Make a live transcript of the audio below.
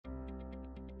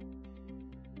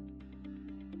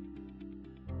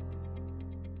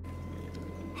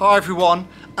Hi everyone.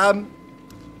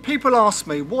 People ask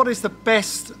me what is the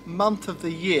best month of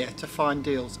the year to find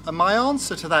deals, and my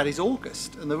answer to that is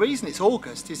August. And the reason it's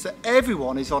August is that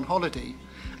everyone is on holiday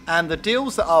and the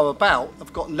deals that are about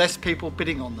have got less people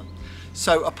bidding on them.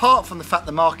 So apart from the fact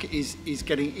the market is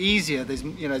getting easier,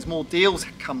 there's more deals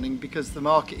coming because the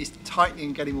market is tightening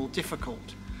and getting more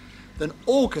difficult, then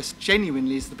August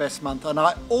genuinely is the best month, and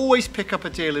I always pick up a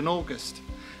deal in August.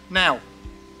 Now,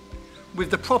 with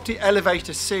the Property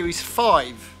Elevator Series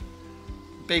 5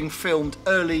 being filmed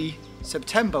early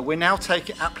September, we're now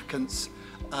taking applicants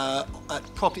at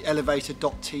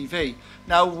propertyelevator.tv.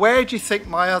 Now, where do you think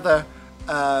my other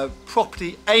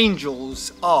property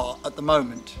angels are at the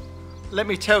moment? Let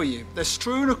me tell you, they're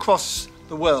strewn across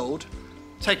the world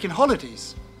taking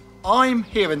holidays. I'm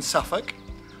here in Suffolk.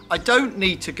 I don't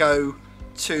need to go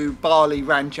to Bali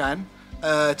Ranjan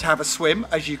to have a swim,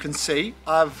 as you can see.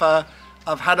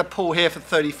 I've had a pool here for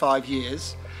 35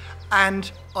 years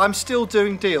and I'm still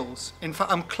doing deals. In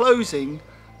fact, I'm closing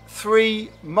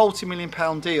 3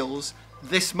 multi-million-pound deals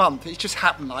this month. It's just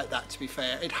happened like that, to be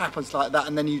fair. It happens like that,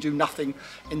 and then you do nothing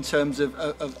in terms of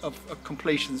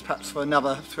completions perhaps for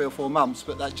another 3 or 4 months,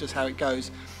 but that's just how it goes.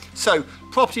 So,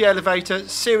 Property Elevator,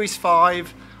 Series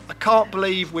 5. I can't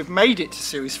believe we've made it to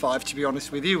Series 5, to be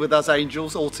honest with you, with us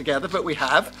angels all together, but we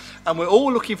have, and we're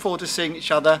all looking forward to seeing each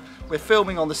other. We're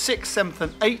filming on the 6th, 7th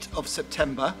and 8th of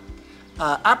September.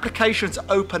 Applications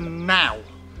open now,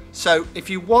 so if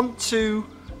you want to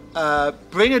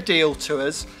bring a deal to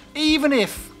us, even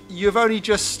if you've only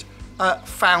just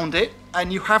found it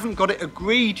and you haven't got it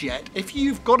agreed yet, if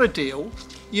you've got a deal,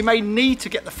 you may need to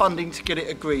get the funding to get it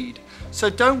agreed. So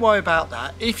don't worry about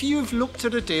that. If you've looked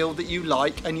at a deal that you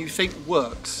like and you think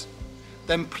works,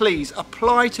 then please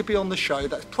apply to be on the show.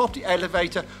 That's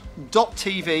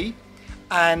propertyelevator.tv,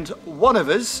 and one of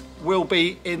us will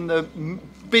be in the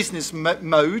business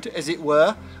mode, as it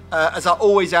were, as I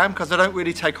always am, because I don't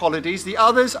really take holidays. The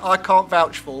others I can't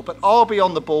vouch for, but I'll be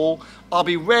on the ball. I'll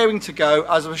be raring to go,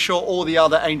 as I'm sure all the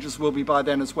other angels will be by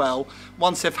then as well,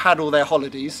 once they've had all their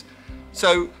holidays.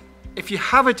 So if you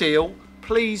have a deal,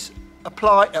 please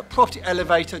apply at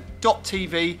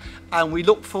propertyelevator.tv, and we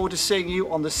look forward to seeing you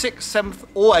on the 6th, 7th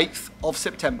or 8th of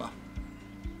September.